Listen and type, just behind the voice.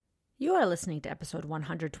You are listening to episode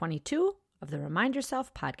 122 of the Remind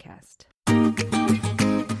Yourself podcast.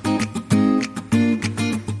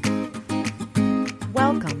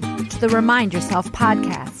 Welcome to the Remind Yourself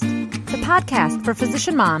podcast, the podcast for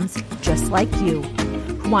physician moms just like you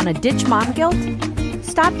who want to ditch mom guilt,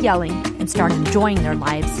 stop yelling, and start enjoying their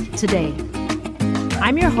lives today.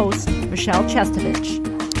 I'm your host, Michelle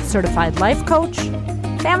Chestovich, certified life coach,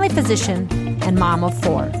 family physician, and mom of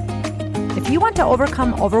 4. If you want to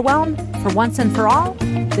overcome overwhelm for once and for all,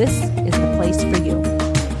 this is the place for you.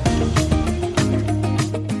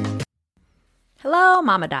 Hello,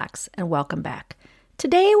 Mama Docs, and welcome back.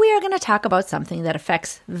 Today we are going to talk about something that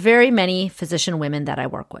affects very many physician women that I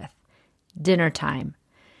work with, dinner time.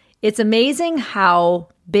 It's amazing how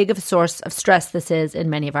big of a source of stress this is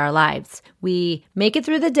in many of our lives. We make it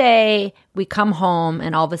through the day, we come home,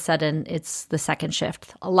 and all of a sudden it's the second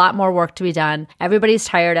shift. A lot more work to be done. Everybody's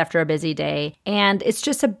tired after a busy day, and it's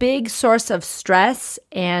just a big source of stress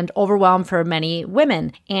and overwhelm for many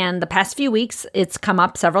women. And the past few weeks, it's come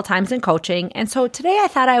up several times in coaching. And so today I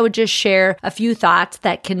thought I would just share a few thoughts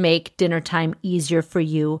that can make dinner time easier for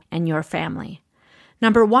you and your family.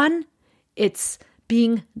 Number one, it's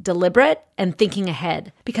being deliberate and thinking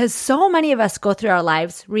ahead, because so many of us go through our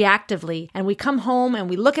lives reactively and we come home and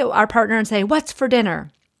we look at our partner and say, what's for dinner,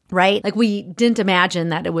 right? Like we didn't imagine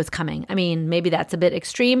that it was coming. I mean, maybe that's a bit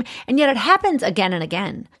extreme, and yet it happens again and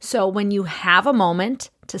again. So when you have a moment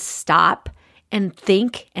to stop and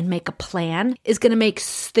think and make a plan is going to make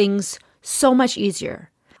things so much easier.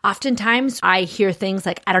 Oftentimes, I hear things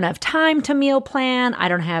like, I don't have time to meal plan. I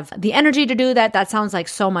don't have the energy to do that. That sounds like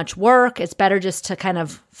so much work. It's better just to kind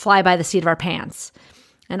of fly by the seat of our pants.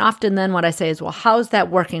 And often then what I say is, well, how's that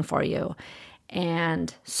working for you?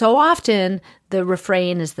 And so often the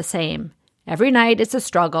refrain is the same. Every night it's a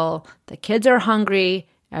struggle. The kids are hungry.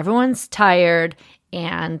 Everyone's tired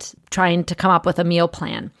and trying to come up with a meal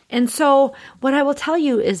plan. And so what I will tell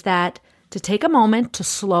you is that to take a moment to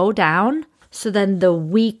slow down, so then the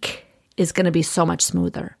week is going to be so much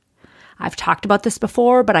smoother. I've talked about this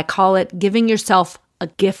before, but I call it giving yourself a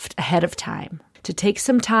gift ahead of time. To take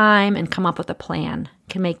some time and come up with a plan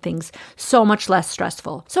can make things so much less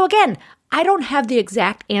stressful. So again, I don't have the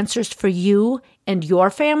exact answers for you and your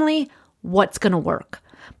family, what's going to work.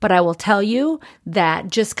 But I will tell you that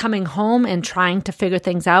just coming home and trying to figure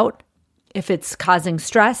things out, if it's causing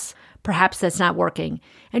stress, perhaps that's not working.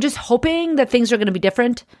 And just hoping that things are going to be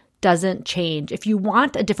different doesn't change. If you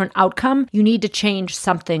want a different outcome, you need to change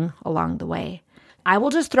something along the way. I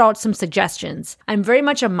will just throw out some suggestions. I'm very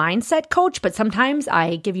much a mindset coach, but sometimes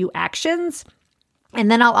I give you actions.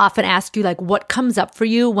 And then I'll often ask you, like, what comes up for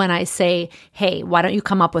you when I say, hey, why don't you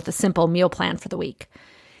come up with a simple meal plan for the week?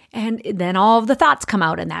 And then all of the thoughts come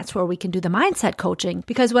out, and that's where we can do the mindset coaching.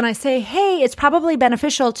 Because when I say, hey, it's probably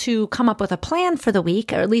beneficial to come up with a plan for the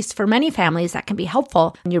week, or at least for many families, that can be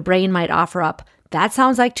helpful. And your brain might offer up, that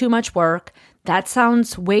sounds like too much work. That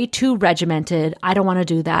sounds way too regimented. I don't want to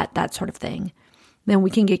do that, that sort of thing. Then we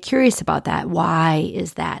can get curious about that. Why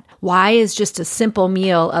is that? Why is just a simple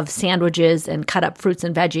meal of sandwiches and cut up fruits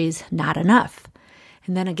and veggies not enough?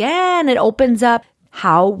 And then again, it opens up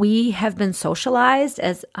how we have been socialized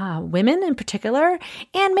as women in particular,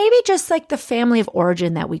 and maybe just like the family of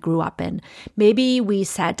origin that we grew up in. Maybe we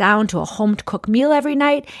sat down to a home-cooked meal every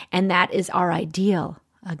night, and that is our ideal.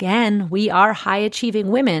 Again, we are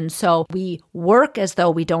high-achieving women, so we work as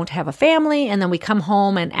though we don't have a family, and then we come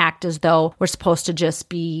home and act as though we're supposed to just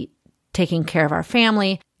be taking care of our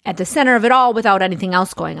family at the center of it all without anything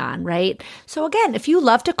else going on, right? So again, if you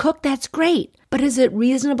love to cook, that's great. But is it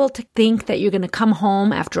reasonable to think that you're going to come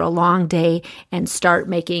home after a long day and start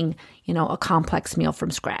making, a complex meal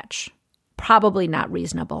from scratch? Probably not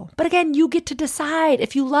reasonable. But again, you get to decide.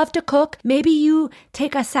 If you love to cook, maybe you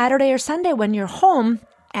take a Saturday or Sunday when you're home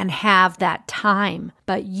and have that time,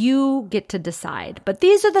 but you get to decide. But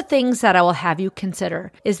these are the things that I will have you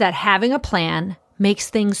consider, is that having a plan makes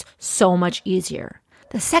things so much easier.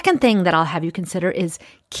 The second thing that I'll have you consider is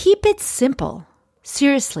keep it simple.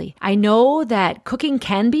 Seriously, I know that cooking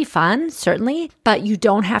can be fun, certainly, but you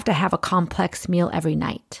don't have to have a complex meal every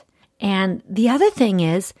night. And the other thing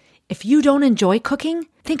is, if you don't enjoy cooking,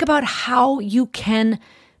 think about how you can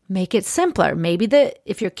make it simpler. Maybe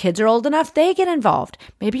if your kids are old enough, they get involved.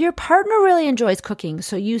 Maybe your partner really enjoys cooking.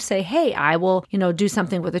 So you say, hey, I will, do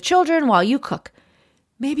something with the children while you cook.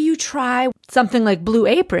 Maybe you try something like Blue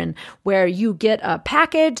Apron, where you get a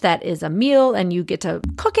package that is a meal and you get to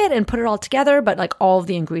cook it and put it all together, but like all of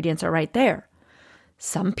the ingredients are right there.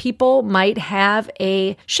 Some people might have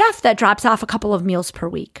a chef that drops off a couple of meals per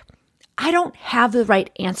week. I don't have the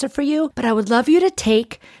right answer for you, but I would love you to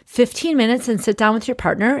take 15 minutes and sit down with your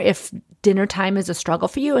partner if dinner time is a struggle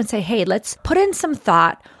for you and say, hey, let's put in some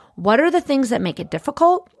thought. What are the things that make it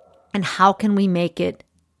difficult and how can we make it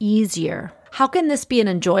easier? How can this be an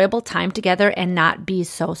enjoyable time together and not be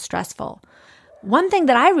so stressful? One thing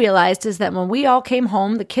that I realized is that when we all came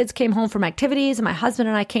home, the kids came home from activities and my husband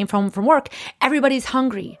and I came home from work, everybody's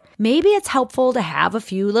hungry. Maybe it's helpful to have a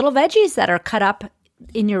few little veggies that are cut up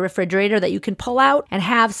in your refrigerator that you can pull out and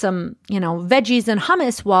have some, veggies and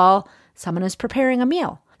hummus while someone is preparing a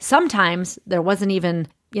meal. Sometimes there wasn't even,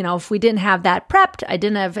 if we didn't have that prepped, I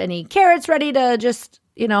didn't have any carrots ready to just,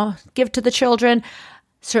 give to the children.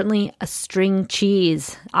 Certainly a string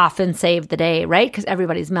cheese often saved the day, right? Because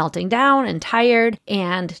everybody's melting down and tired,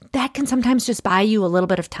 and that can sometimes just buy you a little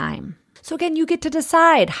bit of time. So again, you get to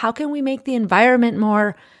decide, how can we make the environment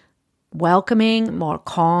more welcoming, more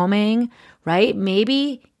calming, right?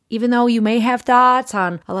 Maybe even though you may have thoughts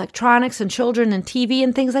on electronics and children and TV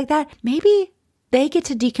and things like that, maybe they get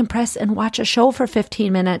to decompress and watch a show for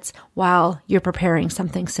 15 minutes while you're preparing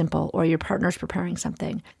something simple or your partner's preparing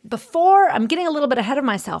something. I'm getting a little bit ahead of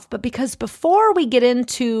myself, but because before we get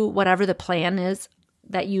into whatever the plan is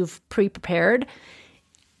that you've pre-prepared,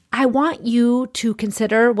 I want you to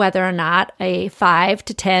consider whether or not a 5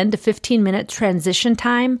 to 10 to 15 minute transition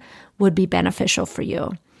time would be beneficial for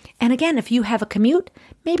you. And again, if you have a commute,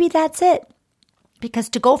 maybe that's it. Because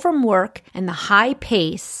to go from work and the high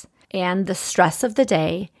pace and the stress of the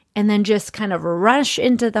day, and then just kind of rush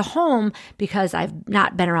into the home because I've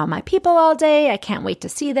not been around my people all day, I can't wait to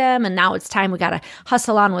see them, and now it's time we got to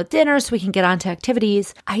hustle on with dinner so we can get on to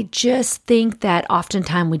activities. I just think that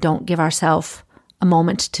oftentimes we don't give ourselves a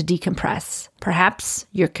moment to decompress. Perhaps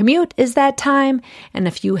your commute is that time, and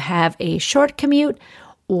if you have a short commute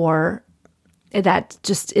or that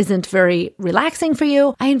just isn't very relaxing for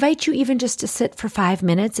you, I invite you even just to sit for 5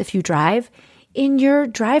 minutes if you drive in your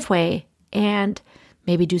driveway and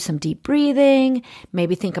maybe do some deep breathing,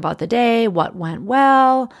 maybe think about the day, what went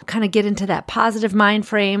well, kind of get into that positive mind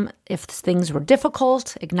frame. If things were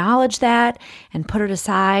difficult, acknowledge that and put it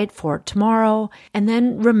aside for tomorrow. And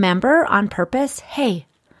then remember on purpose, hey,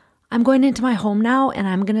 I'm going into my home now and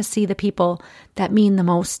I'm going to see the people that mean the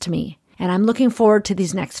most to me. And I'm looking forward to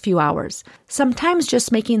these next few hours. Sometimes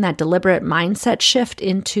just making that deliberate mindset shift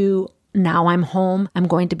into now I'm home, I'm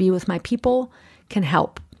going to be with my people can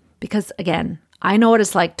help. Because again, I know what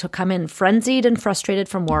it's like to come in frenzied and frustrated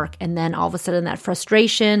from work, and then all of a sudden that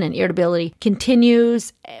frustration and irritability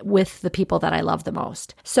continues with the people that I love the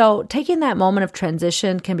most. So taking that moment of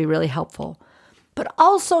transition can be really helpful. But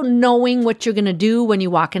also knowing what you're going to do when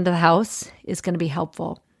you walk into the house is going to be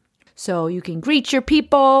helpful. So you can greet your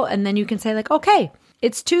people and then you can say like, okay,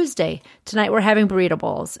 it's Tuesday. Tonight we're having burrito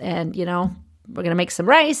bowls and, we're going to make some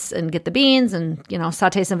rice and get the beans and,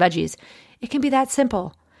 saute some veggies. It can be that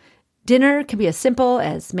simple. Dinner can be as simple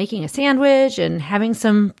as making a sandwich and having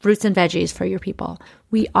some fruits and veggies for your people.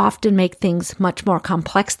 We often make things much more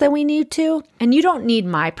complex than we need to. And you don't need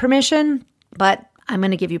my permission, but I'm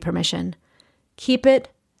going to give you permission. Keep it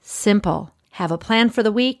simple. Have a plan for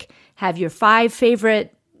the week. Have your 5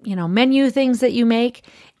 favorite, menu things that you make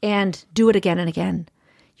and do it again and again.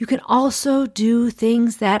 You can also do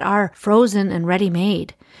things that are frozen and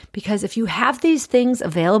ready-made because if you have these things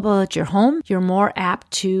available at your home, you're more apt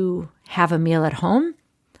to have a meal at home.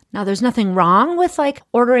 Now, there's nothing wrong with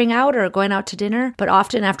ordering out or going out to dinner, but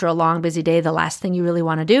often after a long, busy day, the last thing you really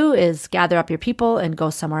want to do is gather up your people and go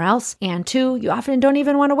somewhere else. And 2, you often don't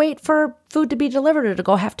even want to wait for food to be delivered or to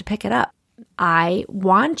go have to pick it up. I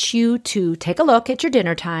want you to take a look at your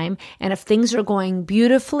dinner time, and if things are going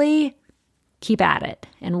beautifully, keep at it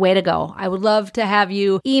and way to go. I would love to have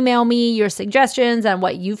you email me your suggestions on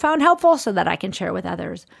what you found helpful so that I can share with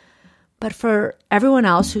others. But for everyone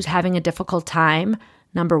else who's having a difficult time,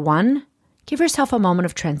 number 1, give yourself a moment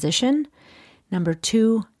of transition. Number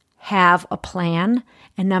 2, have a plan.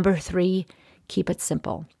 And number 3, keep it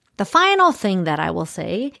simple. The final thing that I will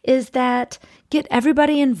say is that get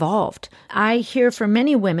everybody involved. I hear from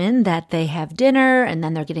many women that they have dinner and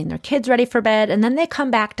then they're getting their kids ready for bed and then they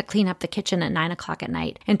come back to clean up the kitchen at 9 o'clock at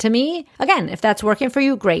night. And to me, again, if that's working for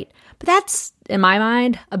you, great. But that's, in my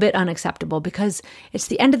mind, a bit unacceptable because it's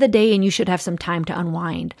the end of the day and you should have some time to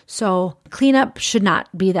unwind. So cleanup should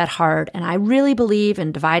not be that hard. And I really believe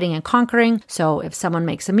in dividing and conquering. So if someone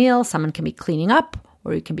makes a meal, someone can be cleaning up,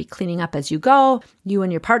 or you can be cleaning up as you go. You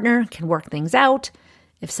and your partner can work things out.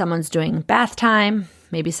 If someone's doing bath time,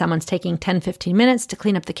 maybe someone's taking 10, 15 minutes to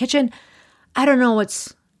clean up the kitchen. I don't know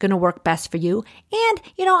what's going to work best for you. And,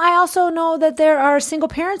 I also know that there are single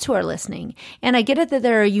parents who are listening. And I get it that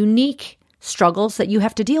there are unique struggles that you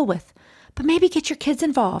have to deal with. but maybe get your kids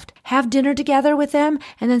involved. Have dinner together with them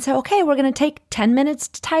and then say, okay, we're going to take 10 minutes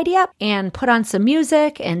to tidy up and put on some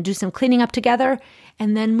music and do some cleaning up together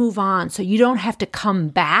and then move on. So you don't have to come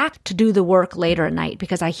back to do the work later at night,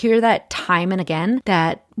 because I hear that time and again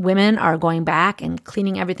that women are going back and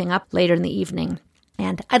cleaning everything up later in the evening.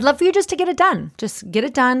 And I'd love for you just to get it done. Just get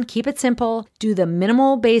it done. Keep it simple. Do the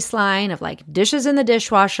minimal baseline of like dishes in the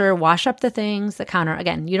dishwasher, wash up the things, the counter.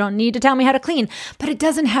 Again, you don't need to tell me how to clean, but it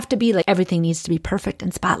doesn't have to be like everything needs to be perfect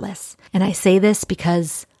and spotless. And I say this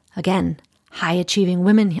because, again, high achieving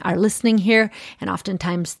women are listening here, and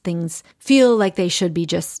oftentimes things feel like they should be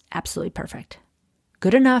just absolutely perfect.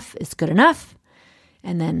 Good enough is good enough.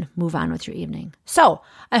 And then move on with your evening. So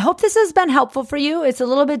I hope this has been helpful for you. It's a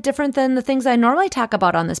little bit different than the things I normally talk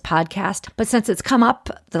about on this podcast, but since it's come up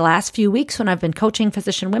the last few weeks when I've been coaching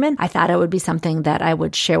physician women, I thought it would be something that I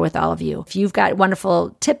would share with all of you. If you've got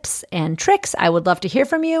wonderful tips and tricks, I would love to hear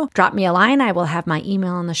from you. Drop me a line. I will have my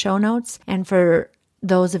email in the show notes. And for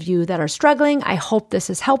those of you that are struggling, I hope this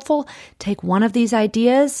is helpful. Take one of these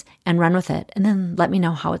ideas and run with it, and then let me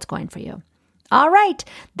know how it's going for you. All right,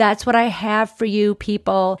 that's what I have for you,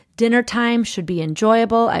 people. Dinner time should be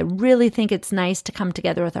enjoyable. I really think it's nice to come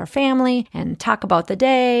together with our family and talk about the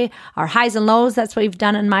day, our highs and lows. That's what we've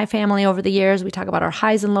done in my family over the years. We talk about our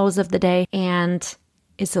highs and lows of the day, and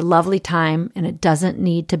it's a lovely time, and it doesn't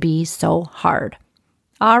need to be so hard.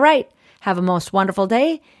 All right, have a most wonderful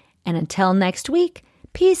day, and until next week,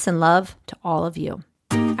 peace and love to all of you.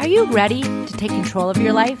 Are you ready to take control of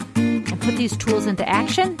your life and put these tools into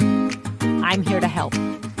action? I'm here to help.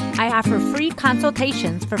 I offer free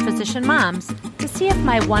consultations for physician moms to see if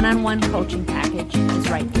my one-on-one coaching package is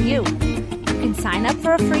right for you. You can sign up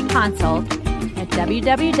for a free consult at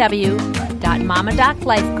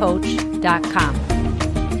www.mamadoclifecoach.com.